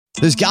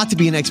There's got to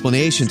be an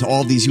explanation to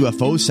all of these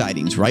UFO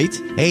sightings, right?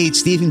 Hey,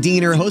 it's Stephen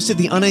Diener, host of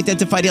the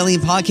Unidentified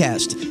Alien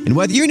Podcast. And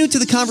whether you're new to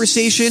the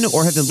conversation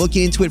or have been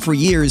looking into it for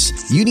years,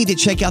 you need to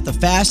check out the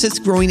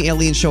fastest growing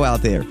alien show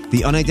out there,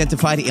 the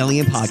Unidentified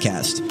Alien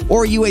Podcast,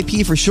 or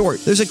UAP for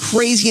short. There's a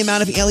crazy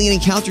amount of alien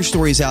encounter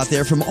stories out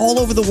there from all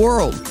over the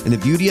world. And the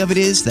beauty of it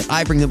is that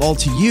I bring them all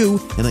to you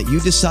and let you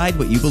decide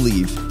what you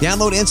believe.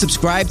 Download and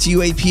subscribe to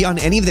UAP on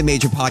any of the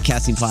major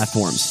podcasting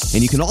platforms.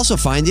 And you can also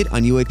find it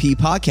on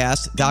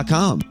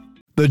UAPpodcast.com.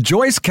 The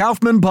Joyce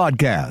Kaufman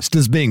Podcast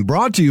is being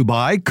brought to you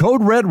by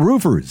Code Red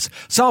Roofers,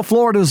 South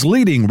Florida's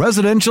leading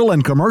residential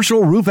and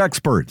commercial roof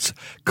experts.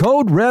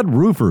 Code Red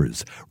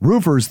Roofers,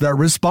 roofers that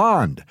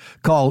respond.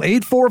 Call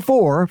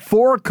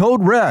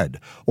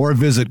 844-4CODE-RED or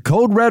visit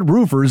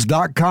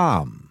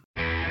CodeRedRoofers.com.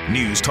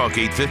 News Talk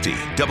 850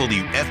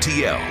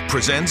 WFTL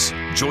presents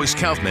Joyce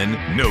Kaufman,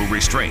 No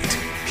Restraint.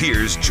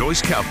 Here's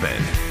Joyce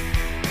Kaufman.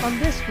 On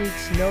this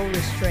week's No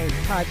Restraint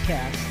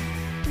podcast,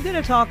 I'm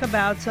going to talk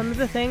about some of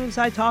the things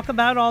I talk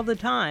about all the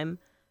time,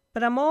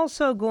 but I'm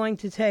also going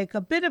to take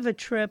a bit of a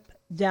trip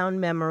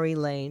down memory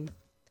lane.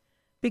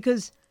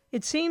 Because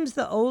it seems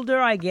the older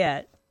I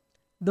get,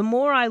 the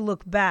more I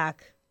look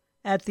back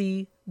at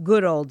the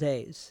good old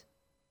days.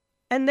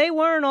 And they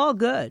weren't all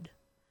good,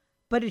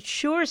 but it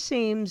sure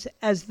seems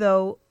as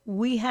though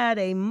we had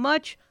a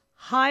much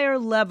higher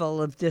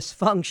level of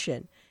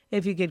dysfunction,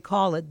 if you could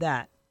call it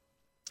that.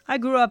 I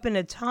grew up in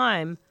a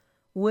time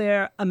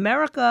where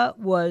America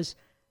was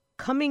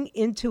coming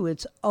into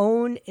its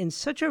own in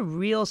such a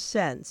real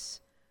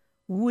sense.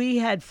 We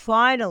had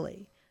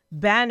finally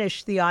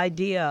banished the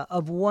idea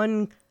of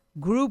one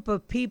group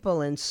of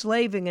people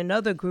enslaving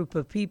another group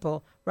of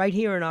people right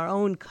here in our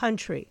own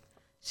country.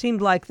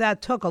 Seemed like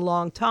that took a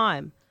long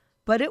time,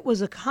 but it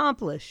was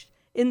accomplished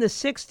in the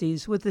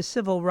 60s with the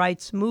civil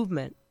rights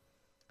movement.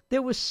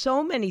 There were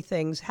so many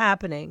things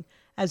happening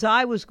as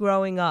I was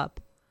growing up,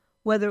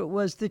 whether it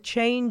was the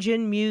change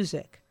in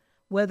music,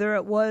 whether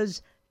it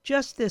was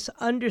just this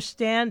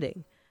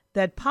understanding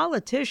that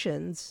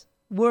politicians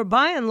were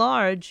by and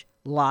large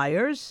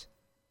liars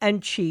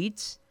and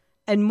cheats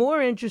and more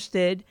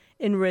interested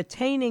in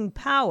retaining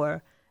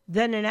power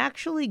than in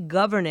actually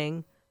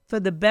governing for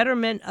the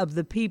betterment of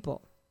the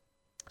people.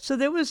 So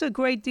there was a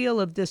great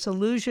deal of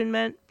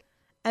disillusionment,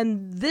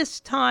 and this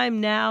time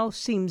now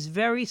seems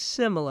very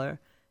similar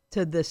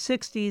to the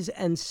 60s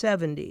and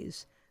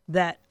 70s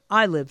that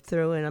I lived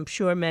through, and I'm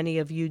sure many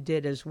of you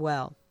did as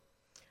well.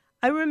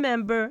 I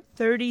remember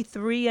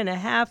 33 and a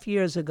half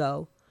years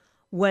ago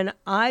when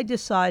I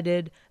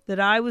decided that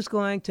I was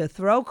going to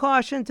throw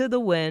caution to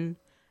the wind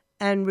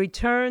and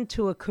return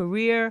to a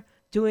career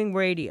doing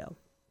radio.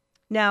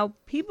 Now,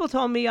 people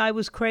told me I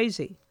was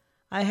crazy.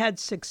 I had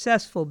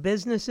successful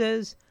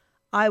businesses.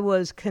 I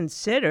was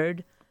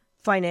considered,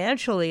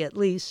 financially at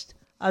least,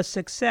 a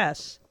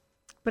success.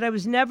 But I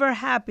was never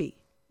happy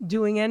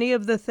doing any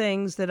of the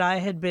things that I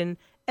had been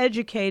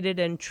educated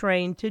and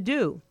trained to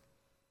do.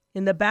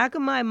 In the back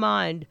of my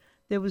mind,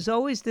 there was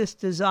always this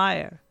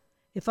desire.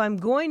 If I'm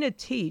going to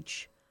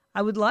teach,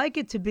 I would like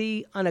it to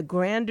be on a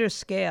grander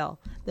scale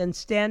than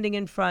standing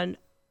in front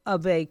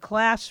of a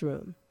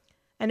classroom.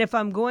 And if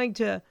I'm going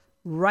to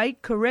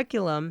write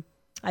curriculum,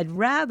 I'd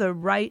rather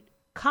write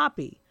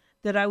copy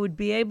that I would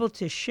be able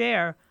to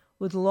share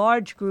with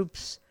large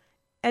groups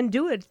and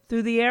do it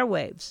through the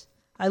airwaves.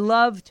 I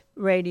loved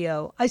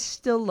radio. I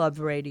still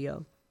love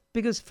radio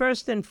because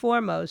first and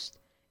foremost,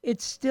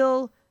 it's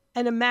still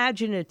an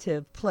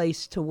imaginative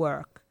place to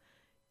work.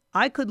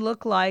 I could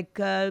look like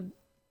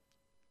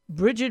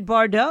Bridget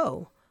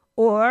Bardot,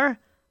 or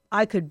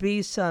I could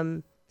be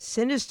some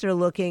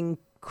sinister-looking,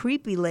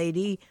 creepy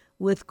lady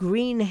with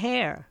green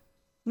hair.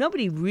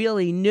 Nobody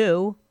really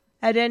knew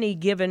at any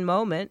given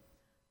moment,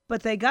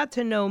 but they got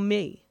to know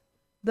me,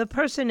 the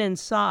person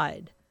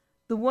inside,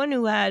 the one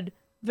who had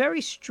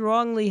very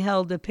strongly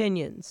held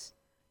opinions.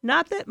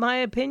 Not that my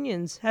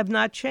opinions have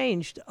not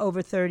changed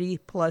over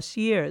 30-plus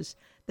years.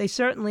 They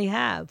certainly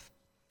have.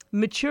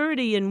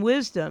 Maturity and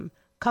wisdom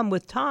come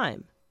with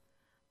time.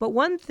 But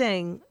one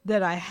thing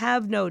that I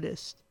have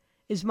noticed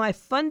is my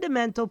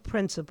fundamental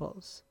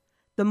principles,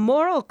 the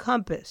moral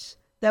compass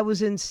that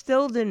was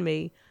instilled in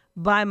me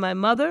by my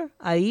mother,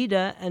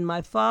 Aida, and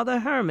my father,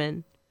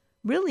 Herman,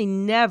 really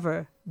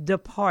never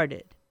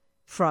departed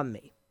from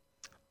me.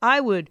 I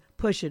would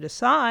push it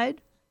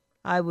aside.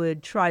 I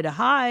would try to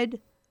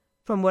hide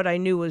from what I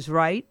knew was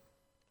right,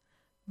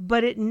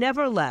 but it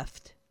never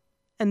left.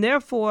 And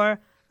therefore,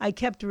 I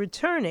kept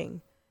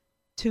returning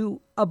to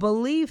a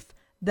belief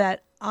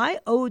that I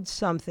owed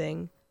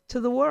something to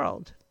the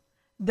world,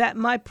 that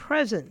my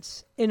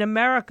presence in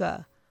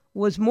America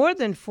was more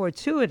than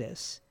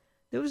fortuitous.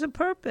 There was a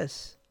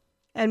purpose.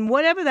 And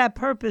whatever that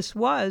purpose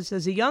was,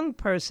 as a young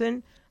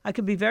person, I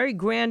could be very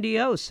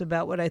grandiose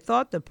about what I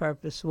thought the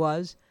purpose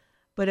was.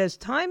 But as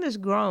time has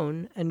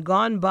grown and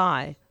gone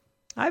by,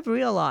 I've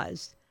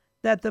realized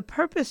that the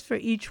purpose for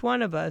each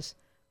one of us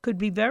could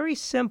be very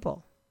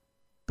simple.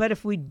 But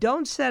if we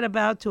don't set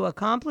about to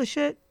accomplish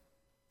it,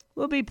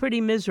 we'll be pretty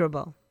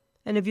miserable.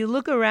 And if you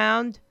look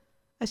around,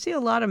 I see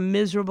a lot of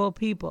miserable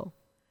people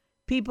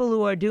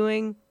who are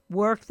doing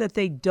work that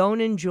they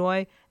don't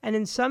enjoy, and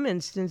in some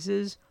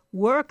instances,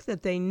 work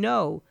that they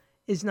know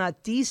is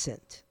not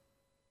decent.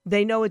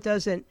 They know it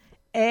doesn't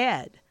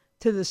add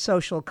to the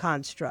social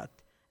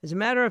construct. As a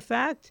matter of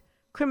fact,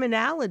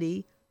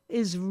 criminality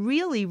is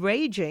really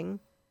raging,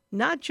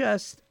 not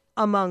just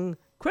among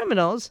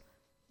criminals,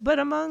 but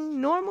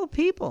among normal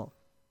people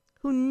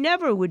who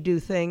never would do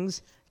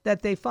things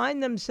that they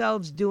find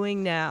themselves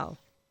doing now.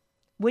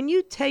 When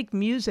you take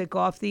music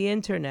off the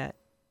internet,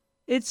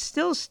 it's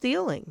still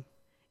stealing,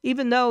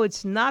 even though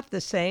it's not the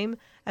same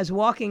as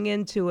walking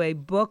into a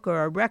book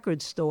or a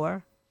record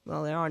store,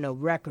 well, there are no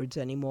records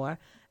anymore,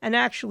 and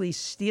actually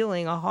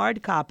stealing a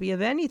hard copy of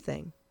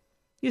anything.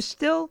 You're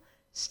still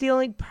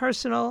stealing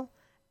personal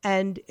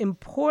and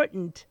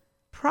important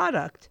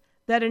product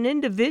that an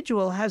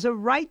individual has a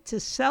right to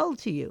sell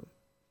to you.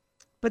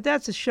 But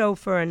that's a show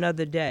for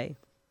another day.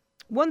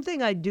 One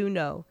thing I do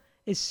know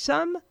is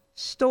some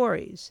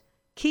stories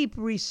keep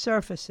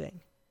resurfacing.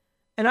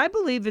 And I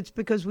believe it's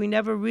because we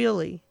never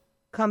really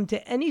come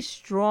to any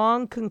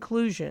strong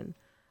conclusion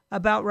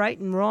about right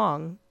and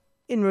wrong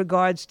in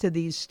regards to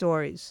these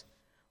stories.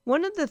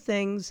 One of the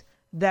things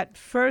that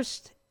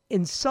first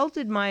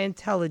insulted my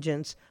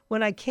intelligence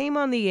when I came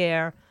on the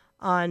air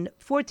on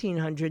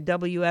 1400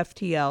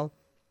 WFTL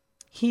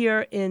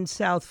here in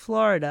South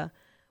Florida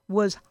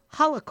was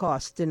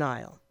Holocaust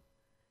denial.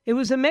 It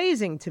was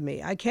amazing to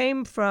me. I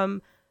came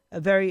from a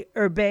very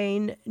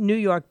urbane New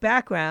York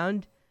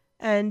background,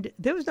 and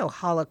there was no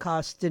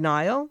Holocaust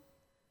denial.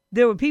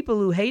 There were people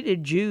who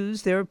hated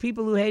Jews. There were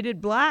people who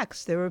hated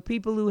blacks. There were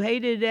people who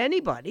hated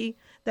anybody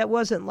that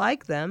wasn't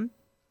like them.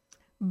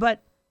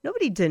 But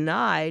nobody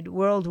denied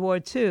World War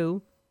II.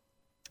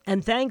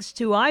 And thanks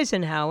to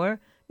Eisenhower,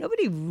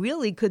 nobody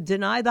really could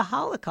deny the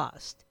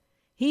Holocaust.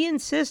 He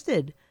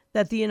insisted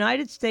that the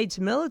United States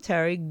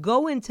military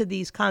go into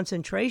these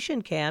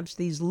concentration camps,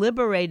 these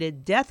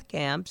liberated death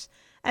camps,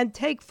 and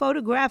take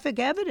photographic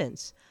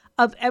evidence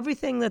of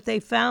everything that they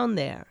found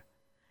there.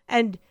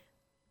 And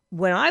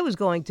when I was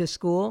going to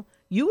school,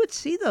 you would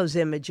see those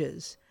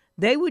images.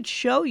 They would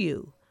show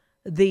you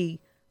the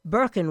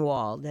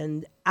Birkenwald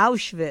and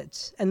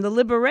Auschwitz and the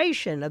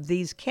liberation of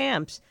these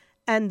camps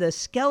and the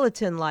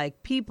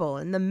skeleton-like people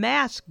and the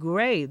mass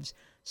graves.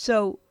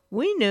 So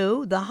we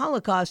knew the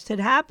Holocaust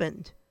had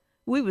happened.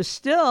 We were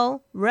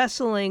still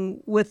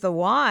wrestling with the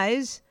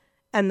whys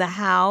and the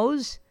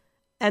hows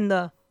and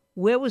the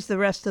where was the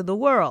rest of the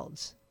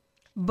worlds.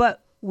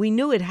 But we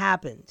knew it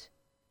happened.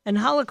 And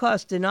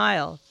Holocaust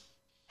denial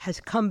has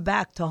come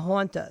back to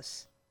haunt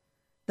us.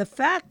 The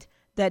fact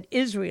that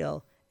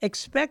Israel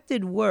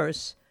expected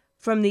worse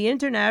from the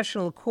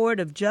International Court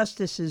of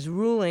Justice's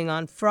ruling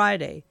on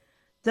Friday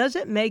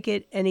doesn't make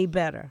it any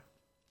better.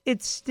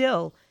 It's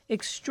still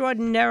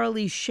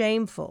extraordinarily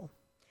shameful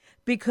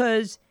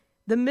because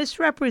the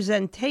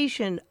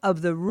misrepresentation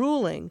of the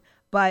ruling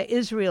by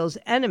Israel's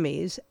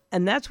enemies,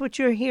 and that's what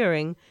you're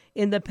hearing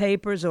in the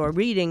papers or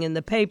reading in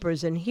the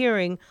papers and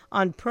hearing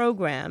on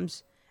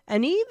programs,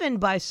 and even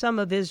by some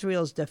of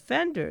Israel's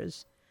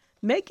defenders,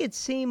 make it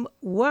seem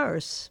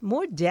worse,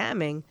 more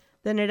damning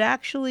than it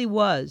actually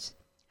was.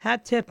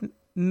 Hat tip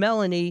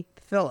Melanie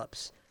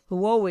Phillips,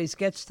 who always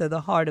gets to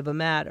the heart of a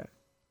matter.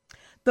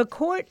 The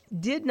court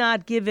did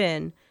not give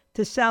in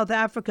to South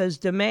Africa's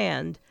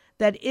demand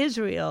that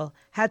Israel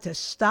had to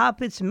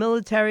stop its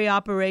military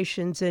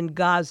operations in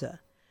Gaza.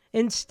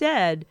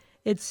 Instead,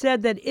 it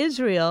said that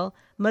Israel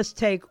must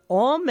take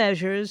all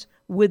measures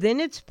within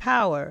its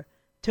power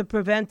to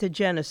prevent a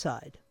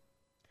genocide.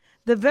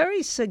 The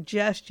very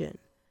suggestion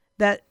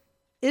that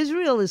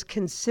Israel is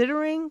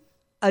considering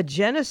a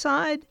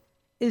genocide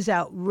is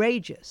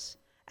outrageous,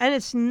 and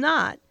it's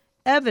not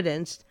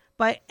evidenced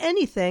by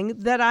anything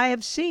that I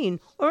have seen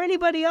or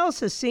anybody else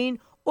has seen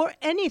or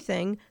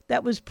anything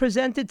that was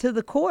presented to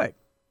the court.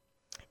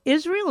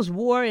 Israel's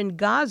war in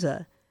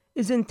Gaza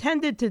is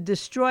intended to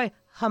destroy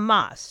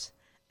Hamas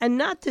and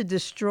not to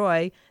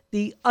destroy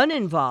the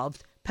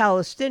uninvolved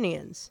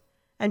Palestinians.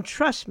 And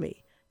trust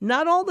me,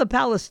 not all the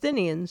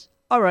Palestinians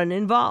are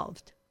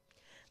uninvolved.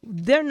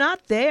 They're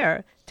not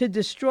there to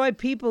destroy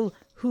people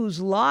whose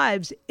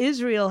lives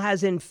Israel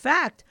has in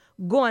fact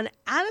gone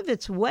out of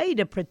its way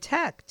to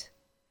protect.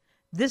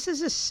 This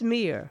is a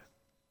smear,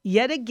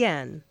 yet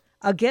again,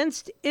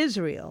 against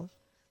Israel,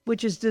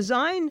 which is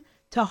designed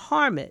to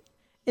harm it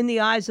in the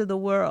eyes of the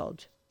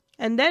world.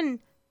 And then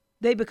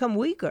they become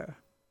weaker,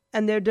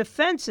 and their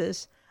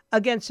defenses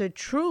against a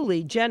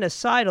truly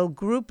genocidal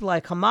group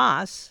like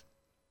Hamas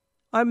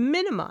are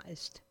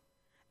minimized.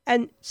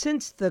 And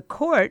since the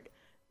court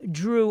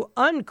drew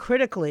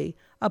uncritically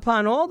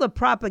upon all the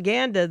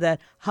propaganda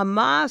that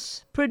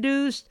Hamas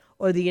produced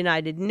or the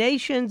United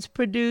Nations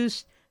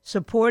produced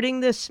supporting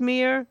the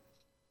smear,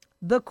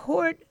 the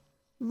court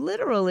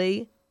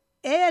literally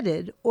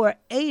added or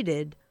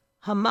aided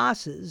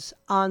Hamas's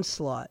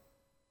onslaught.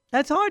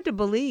 That's hard to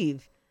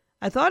believe.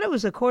 I thought it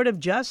was a court of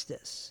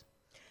justice.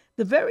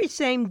 The very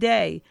same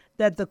day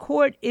that the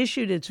court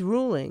issued its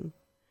ruling,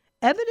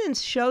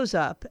 evidence shows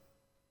up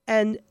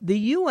And the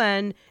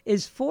UN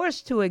is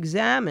forced to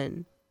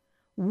examine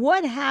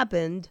what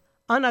happened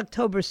on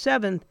October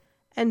 7th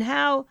and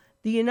how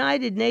the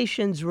United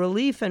Nations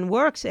Relief and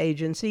Works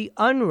Agency,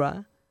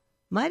 UNRWA,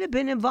 might have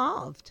been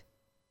involved.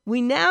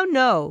 We now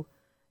know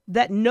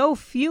that no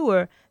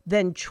fewer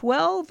than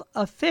 12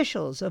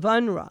 officials of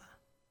UNRWA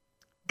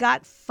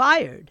got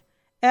fired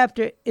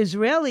after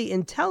Israeli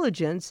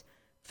intelligence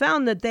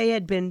found that they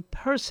had been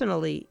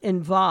personally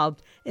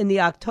involved in the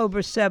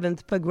October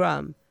 7th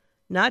pogrom.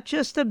 Not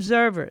just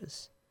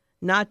observers,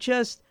 not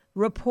just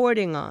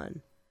reporting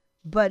on,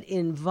 but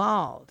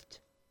involved.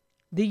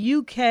 The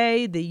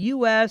UK, the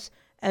US,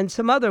 and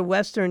some other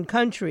Western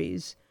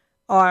countries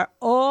are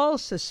all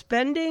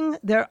suspending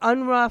their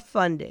UNRWA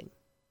funding.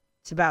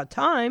 It's about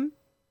time.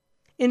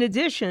 In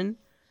addition,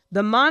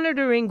 the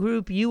monitoring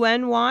group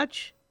UN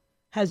Watch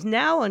has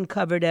now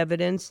uncovered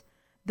evidence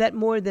that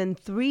more than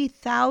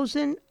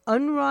 3,000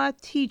 UNRWA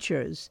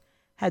teachers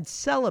had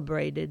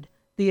celebrated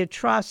the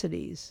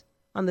atrocities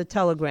on the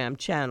Telegram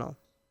channel.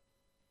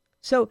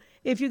 So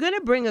if you're going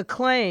to bring a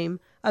claim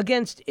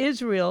against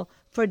Israel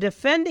for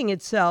defending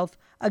itself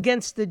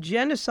against the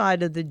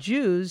genocide of the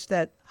Jews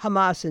that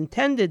Hamas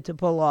intended to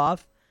pull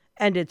off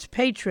and its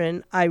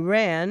patron,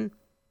 Iran,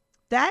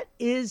 that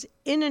is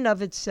in and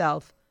of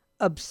itself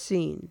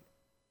obscene.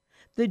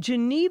 The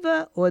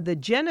Geneva or the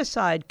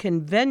Genocide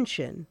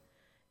Convention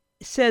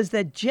says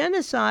that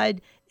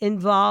genocide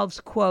involves,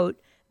 quote,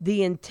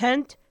 the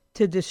intent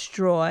to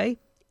destroy,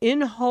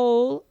 in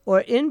whole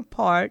or in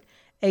part,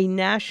 a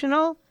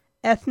national,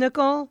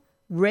 ethnical,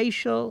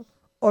 racial,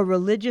 or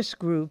religious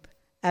group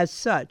as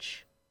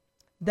such.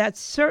 That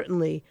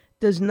certainly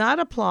does not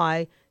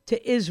apply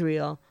to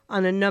Israel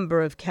on a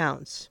number of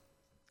counts.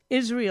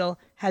 Israel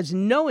has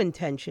no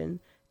intention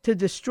to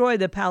destroy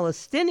the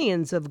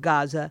Palestinians of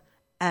Gaza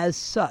as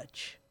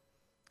such.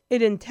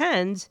 It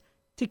intends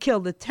to kill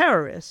the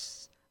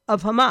terrorists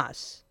of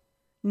Hamas,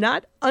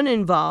 not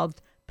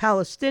uninvolved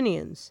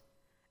Palestinians,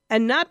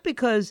 and not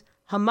because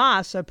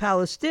Hamas are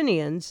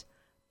Palestinians,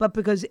 but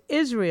because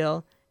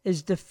Israel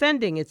is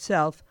defending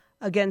itself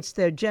against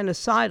their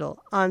genocidal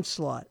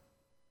onslaught.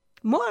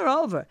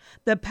 Moreover,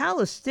 the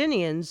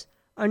Palestinians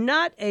are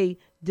not a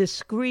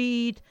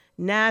discrete,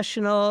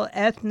 national,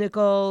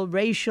 ethnical,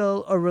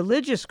 racial, or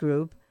religious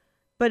group,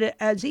 but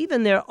as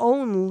even their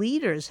own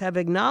leaders have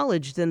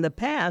acknowledged in the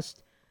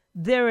past,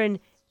 they're an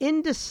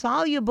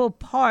indissoluble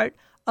part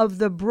of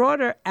the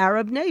broader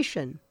Arab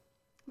nation.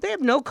 They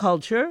have no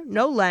culture,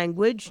 no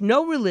language,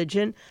 no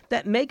religion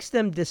that makes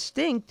them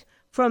distinct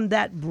from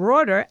that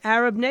broader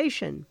Arab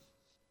nation.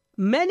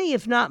 Many,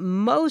 if not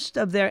most,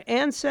 of their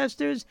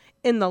ancestors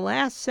in the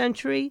last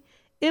century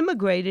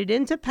immigrated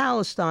into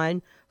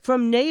Palestine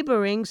from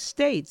neighboring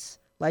states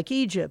like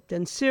Egypt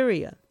and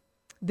Syria.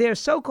 Their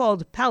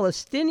so-called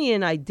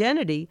Palestinian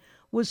identity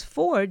was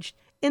forged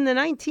in the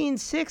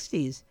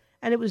 1960s,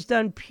 and it was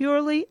done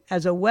purely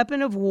as a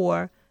weapon of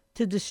war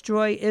to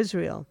destroy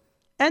Israel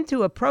and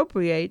to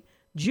appropriate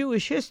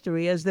Jewish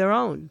history as their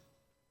own.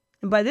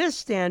 And by this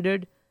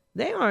standard,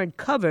 they aren't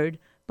covered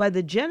by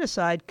the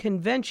Genocide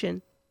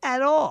Convention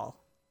at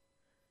all.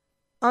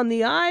 On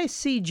the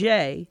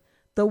ICJ,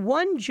 the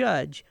one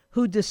judge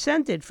who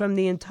dissented from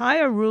the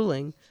entire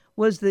ruling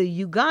was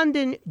the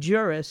Ugandan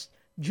jurist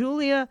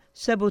Julia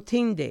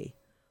Sebutinde,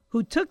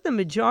 who took the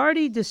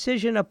majority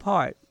decision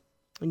apart,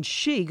 and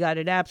she got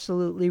it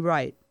absolutely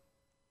right.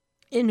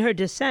 In her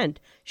dissent,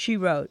 she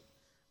wrote,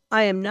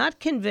 "I am not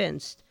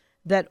convinced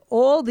that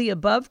all the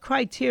above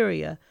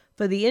criteria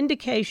for the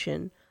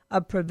indication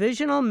of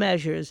provisional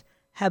measures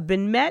have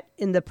been met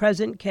in the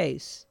present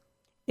case.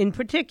 In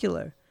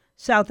particular,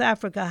 South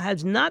Africa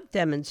has not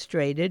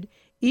demonstrated,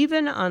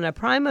 even on a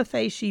prima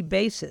facie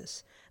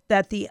basis,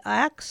 that the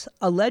acts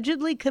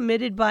allegedly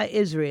committed by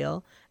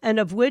Israel and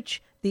of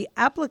which the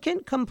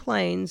applicant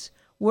complains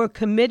were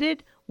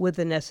committed with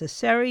the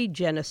necessary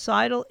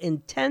genocidal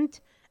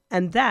intent,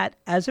 and that,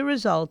 as a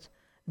result,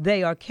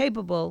 they are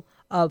capable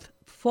of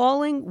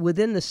falling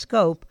within the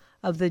scope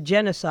of the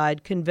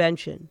Genocide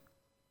Convention.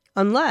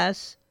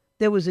 Unless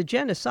there was a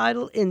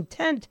genocidal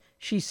intent,"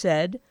 she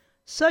said,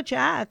 "such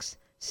acts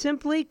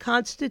simply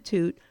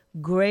constitute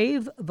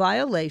grave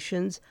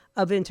violations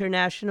of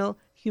international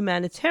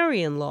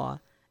humanitarian law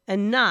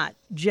and not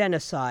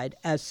genocide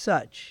as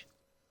such.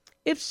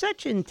 If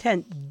such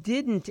intent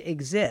didn't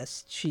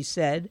exist," she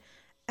said,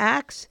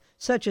 "acts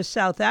such as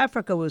South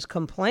Africa was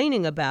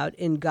complaining about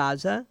in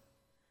Gaza,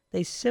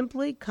 they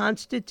simply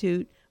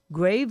constitute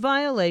grave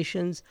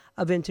violations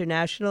of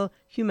international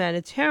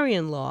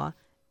humanitarian law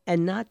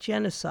and not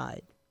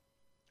genocide."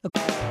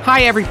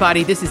 Hi,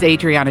 everybody. This is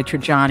Adriana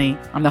Trajani.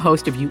 I'm the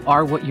host of You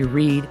Are What You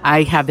Read.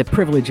 I have the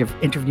privilege of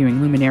interviewing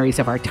luminaries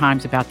of our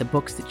times about the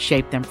books that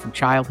shaped them from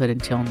childhood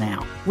until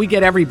now. We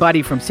get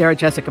everybody from Sarah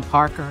Jessica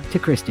Parker to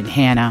Kristen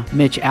Hanna,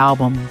 Mitch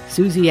Albom,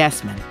 Susie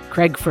Essman,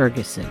 Craig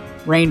Ferguson,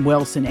 Rainn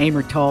Wilson,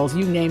 Amor Tolls,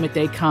 you name it,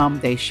 they come,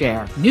 they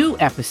share. New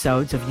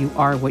episodes of You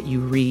Are What You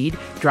Read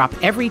drop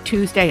every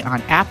Tuesday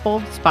on Apple,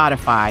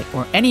 Spotify,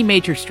 or any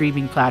major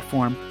streaming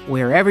platform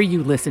wherever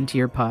you listen to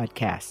your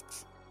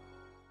podcasts.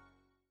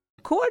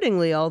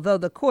 Accordingly, although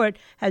the court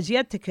has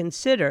yet to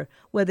consider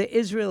whether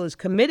Israel is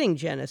committing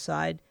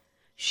genocide,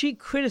 she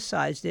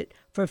criticized it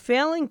for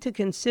failing to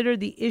consider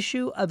the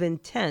issue of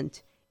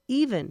intent,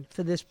 even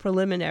for this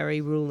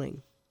preliminary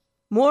ruling.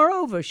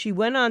 Moreover, she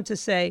went on to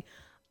say,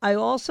 I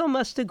also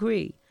must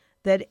agree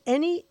that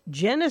any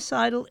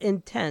genocidal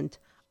intent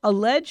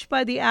alleged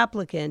by the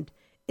applicant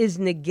is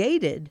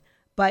negated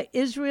by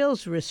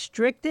Israel's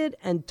restricted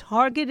and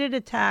targeted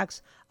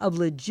attacks of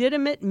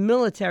legitimate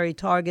military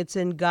targets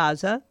in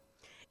Gaza,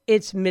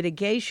 its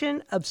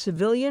mitigation of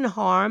civilian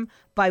harm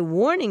by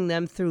warning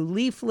them through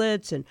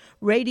leaflets and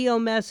radio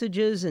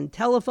messages and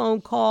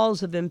telephone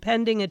calls of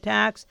impending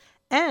attacks,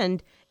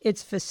 and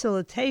its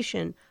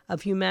facilitation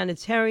of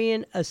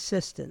humanitarian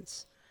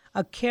assistance.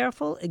 A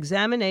careful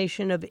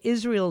examination of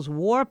Israel's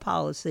war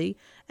policy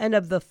and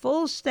of the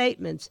full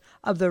statements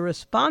of the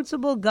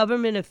responsible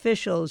government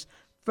officials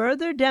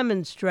further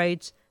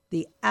demonstrates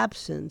the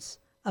absence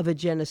of a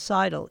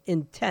genocidal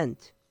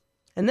intent.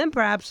 And then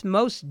perhaps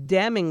most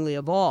damningly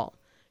of all,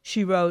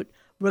 she wrote,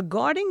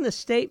 regarding the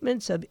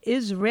statements of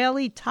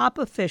Israeli top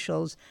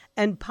officials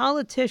and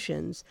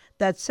politicians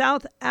that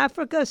South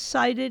Africa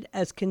cited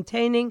as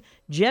containing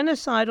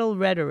genocidal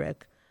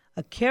rhetoric,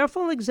 a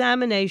careful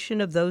examination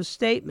of those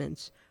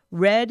statements,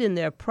 read in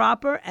their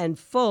proper and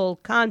full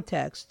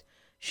context,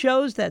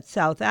 shows that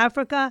South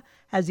Africa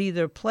has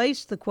either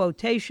placed the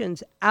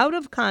quotations out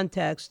of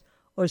context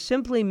or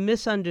simply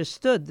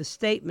misunderstood the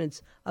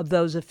statements of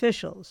those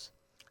officials.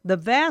 The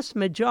vast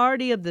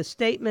majority of the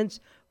statements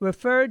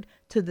referred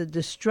to the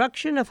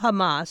destruction of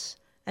Hamas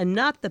and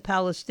not the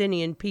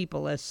Palestinian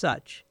people as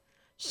such.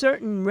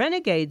 Certain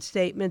renegade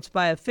statements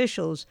by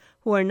officials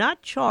who are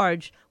not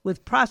charged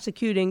with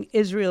prosecuting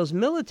Israel's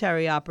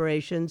military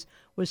operations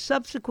were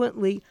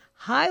subsequently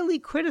highly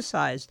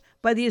criticized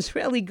by the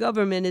Israeli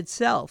government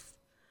itself.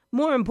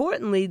 More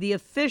importantly, the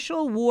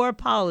official war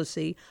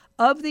policy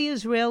of the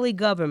Israeli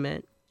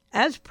government,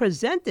 as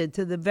presented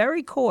to the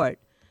very court,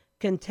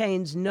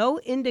 contains no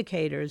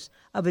indicators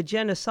of a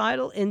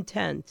genocidal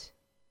intent.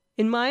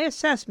 In my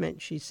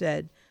assessment, she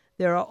said,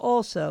 there are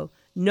also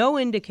no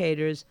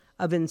indicators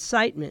of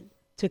incitement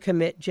to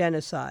commit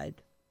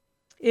genocide.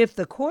 If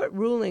the court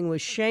ruling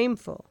was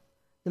shameful,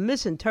 the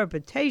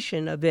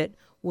misinterpretation of it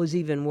was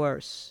even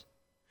worse.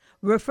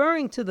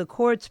 Referring to the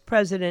court's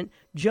president,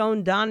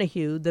 Joan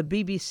Donoghue, the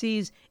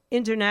BBC's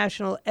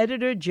international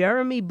editor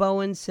Jeremy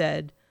Bowen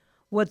said,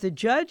 what the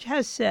judge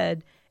has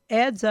said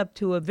adds up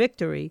to a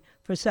victory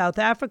for South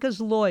Africa's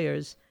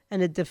lawyers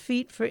and a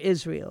defeat for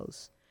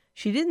Israel's.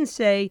 She didn't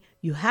say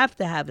you have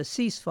to have a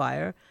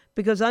ceasefire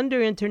because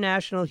under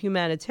international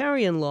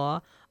humanitarian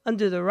law,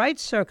 under the right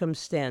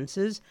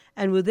circumstances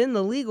and within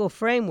the legal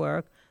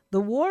framework,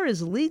 the war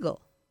is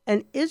legal,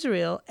 and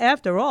Israel,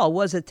 after all,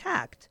 was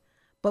attacked.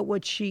 But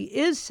what she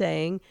is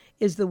saying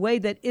is the way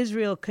that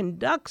Israel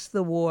conducts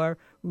the war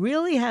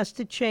really has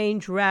to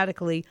change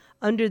radically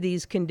under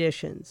these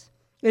conditions.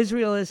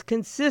 Israel has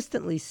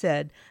consistently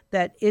said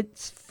that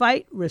its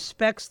fight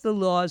respects the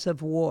laws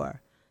of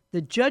war.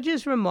 The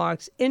judge's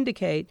remarks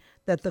indicate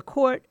that the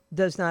court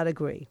does not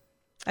agree.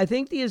 I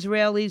think the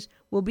Israelis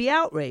will be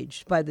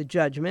outraged by the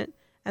judgment,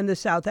 and the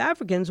South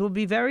Africans will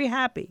be very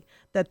happy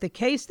that the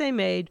case they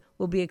made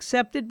will be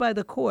accepted by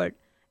the court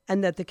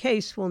and that the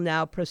case will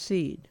now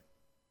proceed.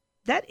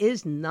 That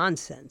is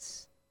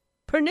nonsense.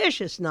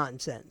 Pernicious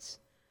nonsense.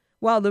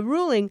 While the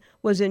ruling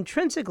was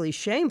intrinsically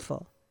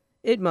shameful,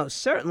 it most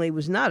certainly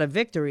was not a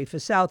victory for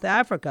South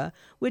Africa,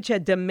 which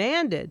had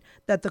demanded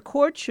that the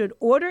court should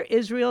order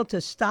Israel to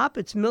stop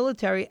its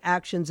military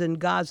actions in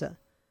Gaza.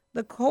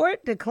 The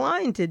court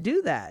declined to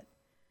do that,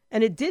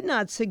 and it did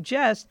not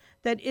suggest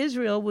that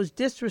Israel was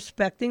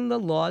disrespecting the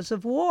laws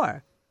of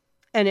war.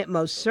 And it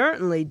most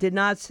certainly did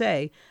not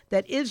say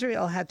that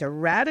Israel had to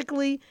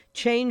radically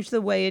change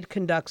the way it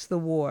conducts the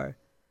war.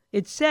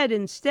 It said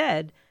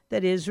instead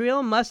that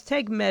Israel must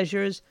take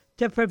measures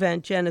to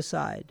prevent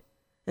genocide.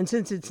 And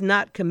since it's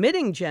not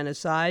committing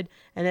genocide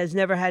and has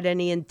never had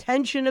any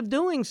intention of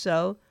doing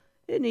so,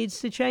 it needs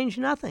to change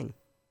nothing.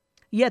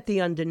 Yet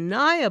the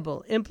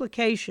undeniable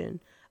implication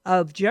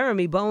of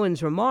Jeremy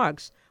Bowen's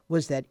remarks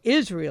was that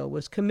Israel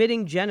was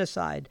committing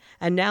genocide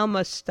and now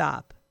must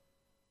stop.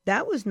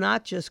 That was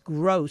not just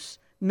gross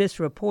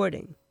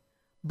misreporting.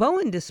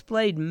 Bowen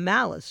displayed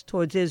malice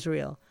towards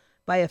Israel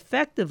by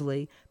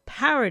effectively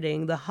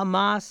parroting the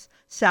Hamas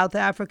South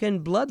African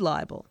blood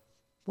libel.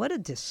 What a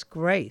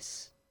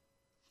disgrace.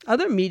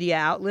 Other media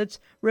outlets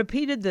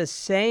repeated the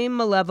same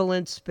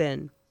malevolent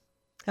spin.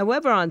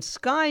 However, on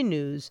Sky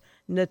News,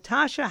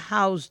 Natasha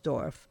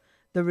Hausdorff,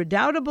 the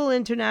redoubtable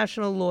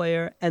international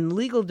lawyer and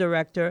legal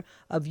director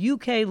of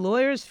UK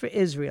Lawyers for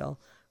Israel,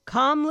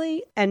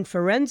 calmly and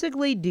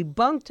forensically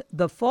debunked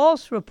the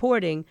false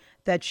reporting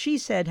that she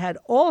said had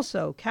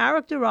also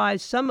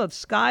characterized some of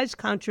Sky's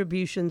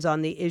contributions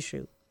on the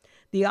issue.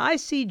 The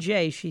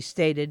ICJ, she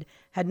stated,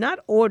 had not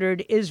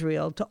ordered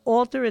Israel to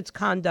alter its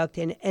conduct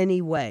in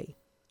any way.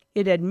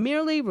 It had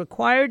merely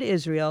required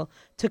Israel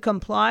to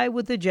comply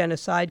with the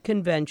Genocide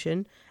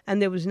Convention,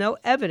 and there was no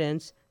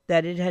evidence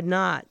that it had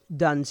not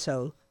done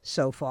so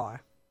so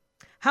far.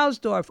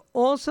 Hausdorff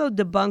also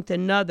debunked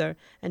another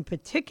and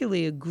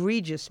particularly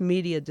egregious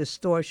media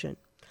distortion.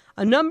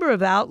 A number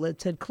of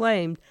outlets had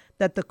claimed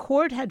that the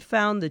court had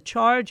found the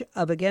charge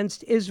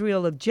against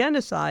Israel of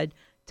genocide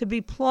to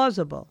be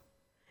plausible.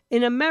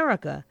 In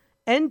America,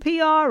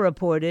 NPR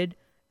reported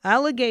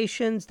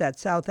allegations that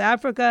South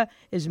Africa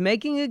is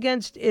making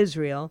against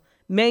Israel,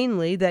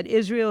 mainly that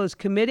Israel is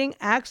committing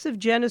acts of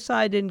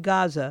genocide in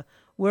Gaza,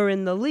 were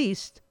in the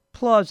least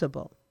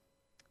plausible.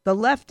 The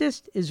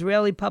leftist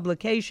Israeli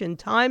publication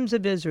Times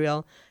of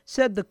Israel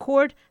said the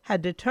court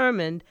had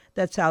determined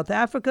that South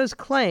Africa's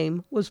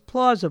claim was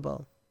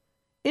plausible.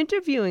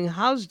 Interviewing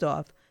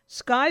Hausdorff,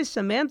 Sky's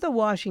Samantha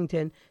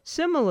Washington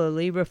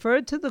similarly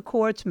referred to the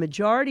court's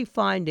majority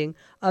finding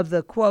of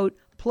the, quote,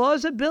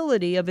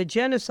 plausibility of a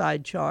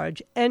genocide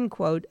charge, end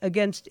quote,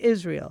 against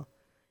Israel.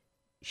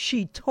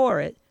 She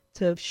tore it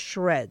to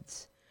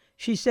shreds.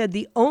 She said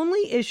the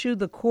only issue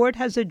the court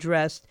has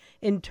addressed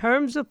in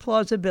terms of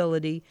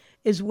plausibility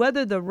is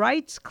whether the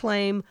rights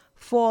claim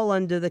fall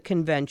under the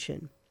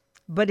convention.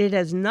 But it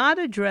has not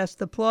addressed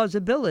the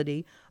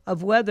plausibility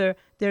of whether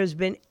there's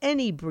been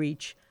any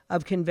breach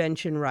of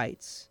convention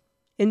rights.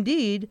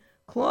 Indeed,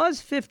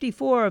 Clause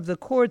 54 of the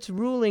court's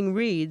ruling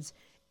reads,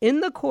 in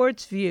the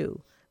court's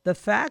view, the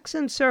facts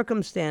and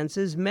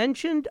circumstances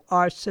mentioned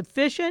are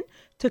sufficient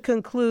to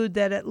conclude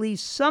that at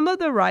least some of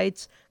the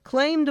rights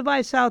claimed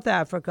by South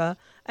Africa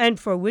and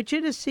for which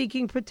it is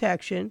seeking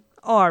protection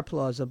are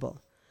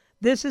plausible.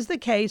 This is the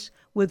case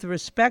with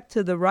respect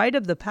to the right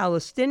of the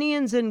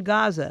Palestinians in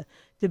Gaza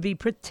to be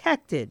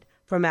protected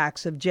from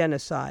acts of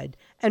genocide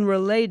and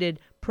related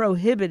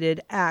prohibited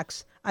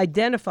acts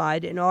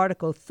identified in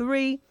Article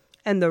 3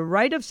 and the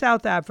right of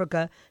South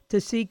Africa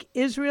to seek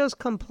Israel's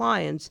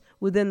compliance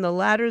within the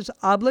latter's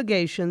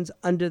obligations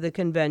under the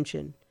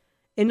convention.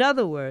 In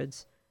other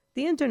words,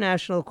 the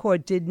International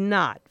Court did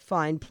not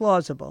find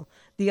plausible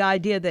the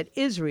idea that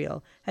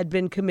Israel had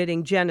been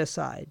committing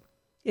genocide.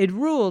 It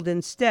ruled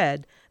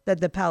instead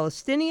that the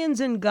Palestinians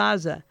in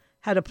Gaza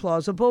had a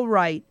plausible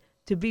right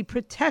to be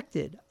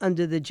protected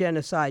under the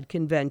Genocide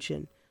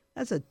Convention.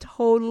 That's a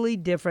totally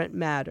different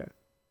matter.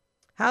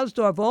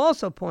 Hausdorff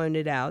also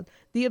pointed out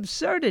the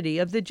absurdity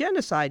of the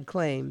genocide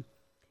claim.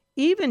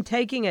 Even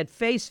taking at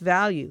face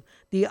value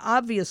the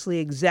obviously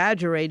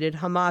exaggerated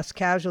Hamas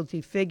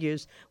casualty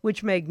figures,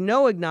 which make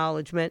no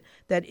acknowledgement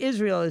that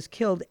Israel has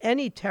killed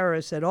any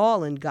terrorists at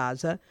all in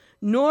Gaza,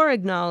 nor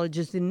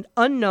acknowledges the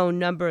unknown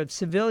number of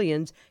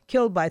civilians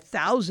killed by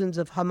thousands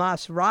of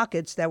Hamas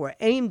rockets that were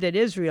aimed at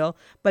Israel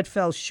but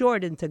fell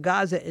short into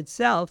Gaza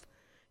itself,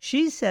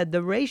 she said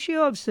the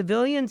ratio of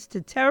civilians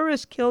to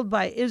terrorists killed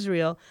by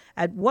Israel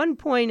at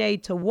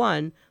 1.8 to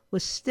 1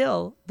 was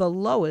still the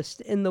lowest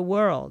in the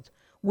world,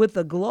 with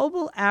the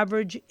global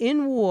average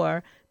in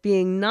war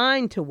being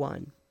 9 to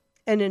 1,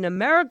 and in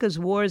America's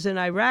wars in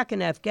Iraq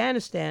and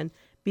Afghanistan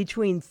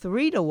between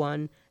 3 to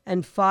 1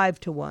 and 5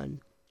 to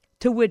 1,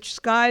 to which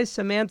Sky's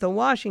Samantha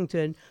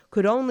Washington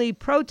could only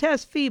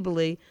protest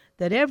feebly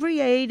that every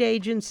aid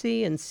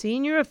agency and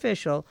senior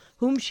official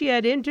whom she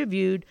had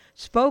interviewed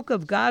spoke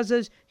of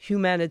Gaza's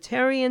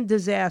humanitarian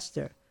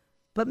disaster.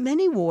 But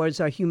many wars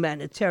are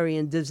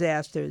humanitarian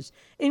disasters,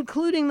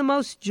 including the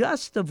most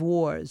just of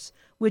wars,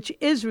 which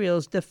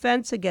Israel's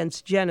defense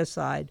against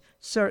genocide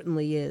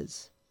certainly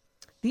is.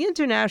 The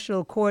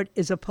International Court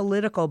is a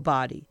political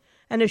body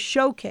and a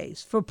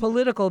showcase for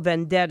political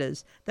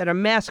vendettas that are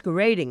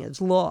masquerading as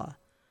law.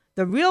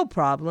 The real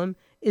problem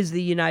is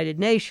the United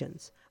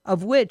Nations,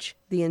 of which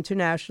the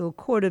International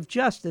Court of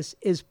Justice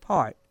is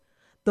part.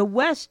 The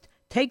West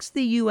takes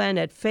the UN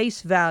at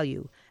face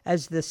value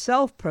as the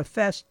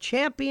self-professed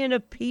champion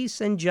of peace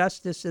and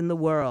justice in the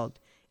world.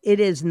 It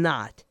is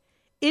not.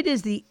 It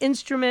is the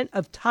instrument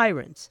of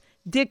tyrants,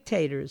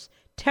 dictators,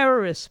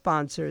 terrorist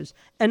sponsors,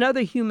 and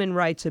other human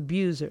rights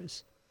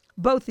abusers.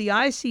 Both the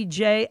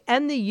ICJ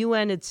and the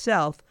UN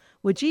itself,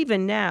 which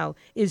even now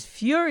is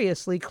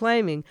furiously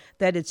claiming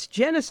that its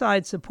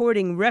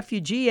genocide-supporting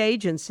refugee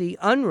agency,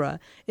 UNRWA,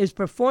 is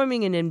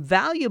performing an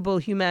invaluable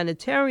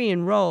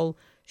humanitarian role,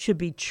 should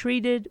be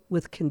treated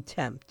with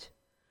contempt.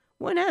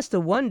 One has to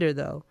wonder,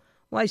 though,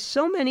 why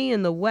so many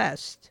in the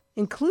West,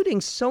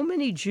 including so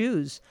many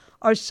Jews,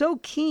 are so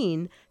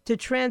keen to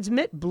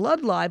transmit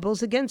blood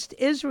libels against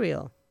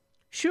Israel.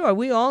 Sure,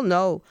 we all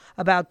know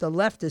about the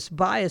leftist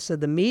bias of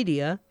the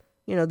media,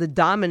 the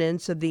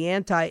dominance of the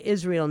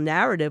anti-Israel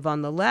narrative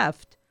on the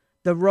left,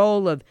 the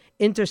role of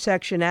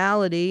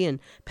intersectionality and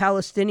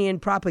Palestinian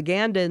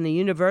propaganda in the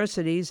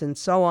universities, and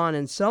so on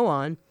and so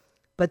on.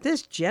 But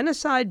this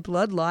genocide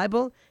blood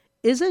libel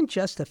isn't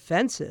just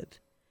offensive.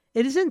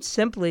 It isn't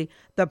simply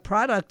the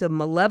product of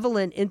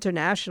malevolent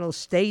international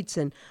states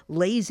and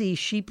lazy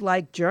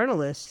sheep-like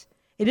journalists.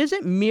 It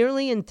isn't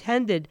merely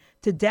intended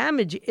to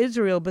damage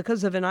Israel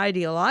because of an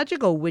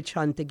ideological witch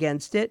hunt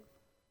against it.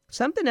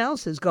 Something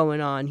else is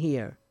going on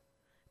here.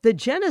 The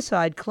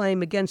genocide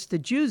claim against the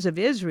Jews of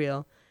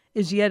Israel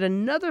is yet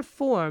another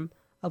form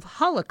of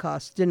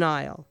Holocaust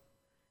denial,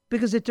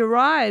 because it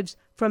derives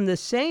from the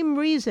same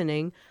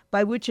reasoning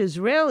by which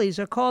Israelis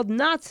are called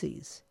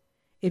Nazis.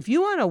 If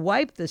you want to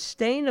wipe the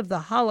stain of the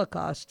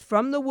Holocaust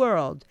from the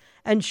world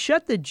and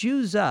shut the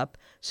Jews up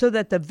so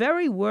that the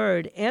very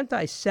word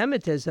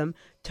anti-Semitism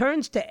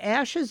turns to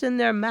ashes in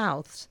their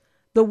mouths,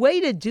 the way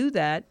to do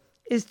that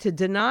is to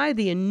deny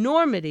the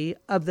enormity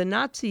of the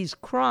Nazis'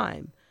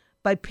 crime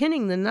by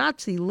pinning the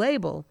Nazi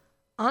label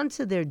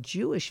onto their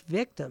Jewish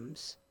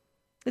victims.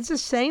 It's the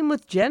same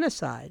with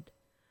genocide.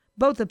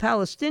 Both the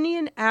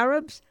Palestinian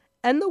Arabs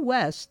and the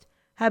West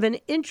have an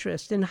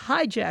interest in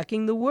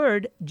hijacking the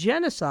word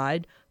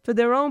genocide for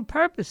their own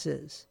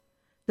purposes.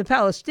 The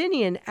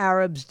Palestinian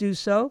Arabs do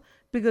so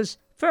because,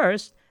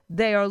 first,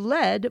 they are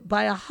led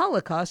by a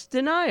Holocaust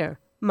denier,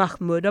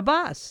 Mahmoud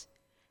Abbas.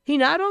 He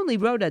not only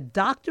wrote a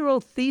doctoral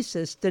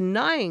thesis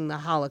denying the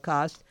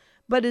Holocaust,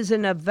 but is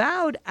an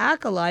avowed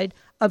acolyte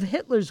of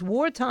Hitler's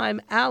wartime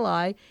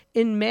ally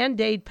in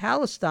Mandate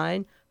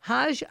Palestine,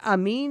 Haj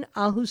Amin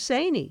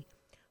al-Husseini,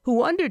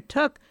 who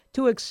undertook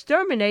to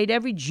exterminate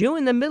every Jew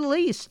in the Middle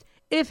East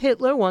if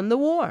Hitler won the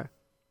war.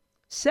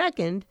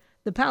 Second,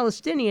 the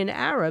Palestinian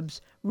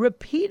Arabs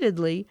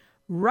repeatedly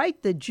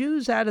write the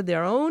Jews out of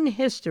their own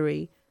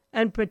history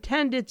and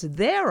pretend it's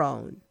their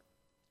own.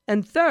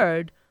 And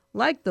third,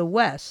 like the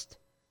West,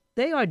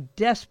 they are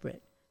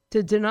desperate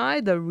to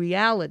deny the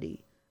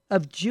reality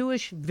of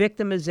Jewish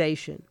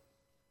victimization.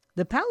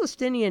 The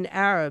Palestinian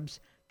Arabs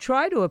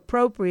try to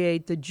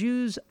appropriate the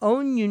Jews'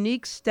 own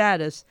unique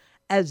status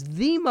as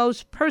the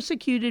most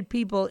persecuted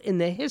people in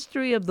the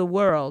history of the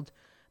world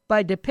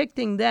by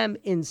depicting them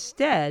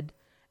instead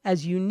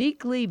as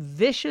uniquely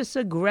vicious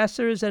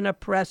aggressors and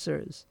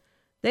oppressors.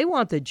 They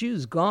want the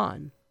Jews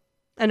gone.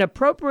 And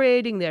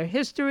appropriating their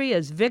history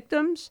as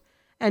victims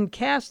and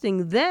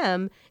casting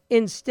them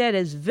instead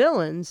as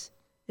villains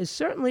is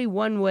certainly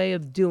one way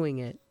of doing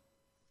it.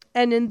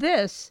 And in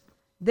this,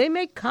 they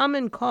make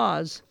common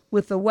cause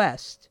with the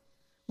West,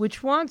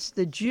 which wants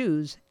the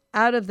Jews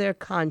out of their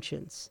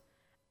conscience,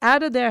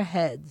 out of their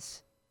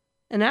heads,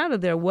 and out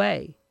of their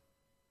way.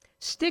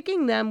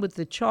 Sticking them with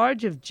the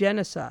charge of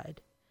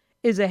genocide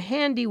is a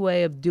handy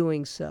way of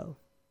doing so.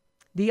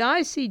 The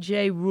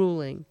ICJ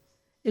ruling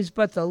is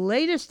but the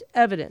latest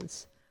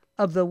evidence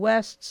of the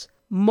West's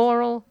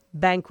moral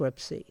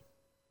bankruptcy.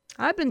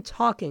 I've been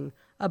talking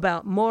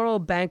about moral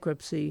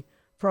bankruptcy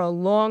for a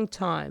long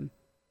time,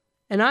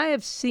 and I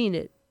have seen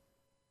it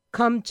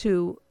come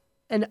to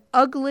an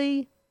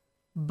ugly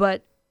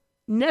but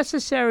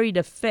necessary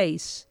to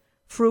face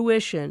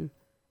fruition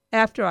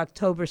after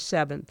October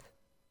 7th.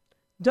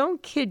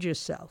 Don't kid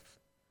yourself.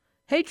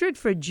 Hatred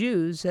for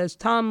Jews, as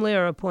Tom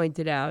Lehrer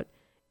pointed out,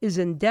 is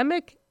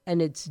endemic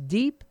and it's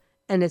deep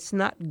and it's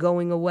not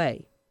going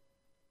away.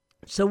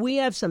 So we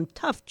have some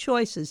tough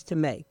choices to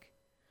make.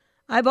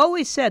 I've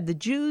always said the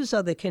Jews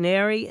are the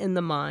canary in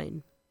the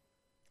mine.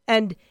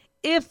 And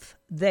if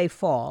they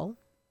fall,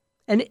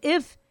 and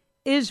if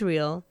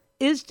Israel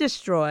is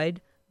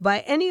destroyed by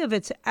any of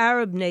its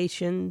Arab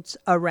nations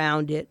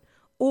around it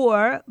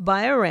or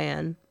by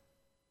Iran,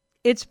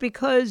 it's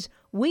because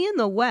we in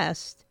the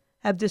West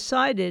have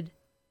decided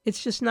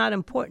it's just not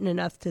important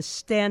enough to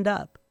stand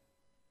up.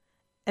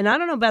 And I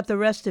don't know about the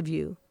rest of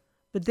you,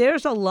 but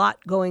there's a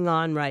lot going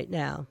on right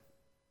now.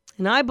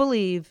 And I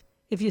believe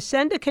if you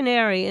send a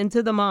canary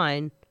into the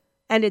mine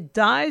and it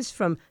dies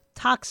from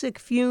toxic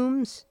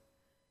fumes,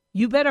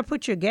 you better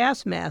put your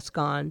gas mask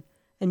on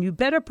and you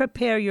better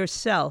prepare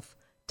yourself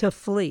to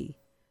flee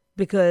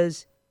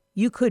because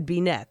you could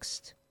be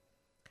next.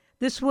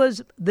 This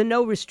was the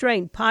No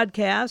Restraint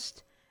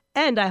podcast,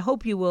 and I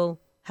hope you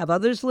will have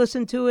others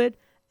listen to it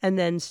and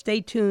then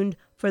stay tuned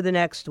for the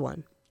next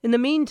one. In the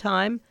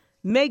meantime,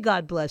 may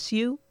God bless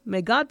you,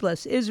 may God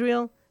bless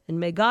Israel, and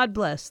may God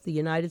bless the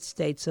United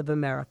States of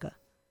America.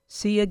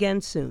 See you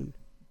again soon.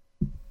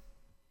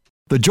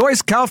 The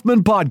Joyce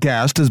Kaufman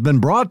Podcast has been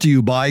brought to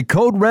you by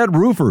Code Red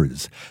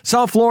Roofers,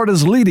 South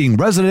Florida's leading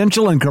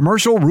residential and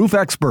commercial roof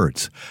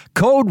experts.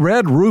 Code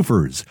Red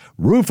Roofers,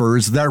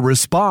 roofers that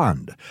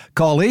respond.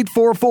 Call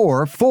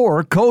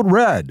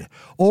 844-4-CODE-RED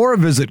or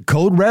visit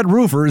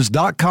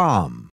CodeRedRoofers.com.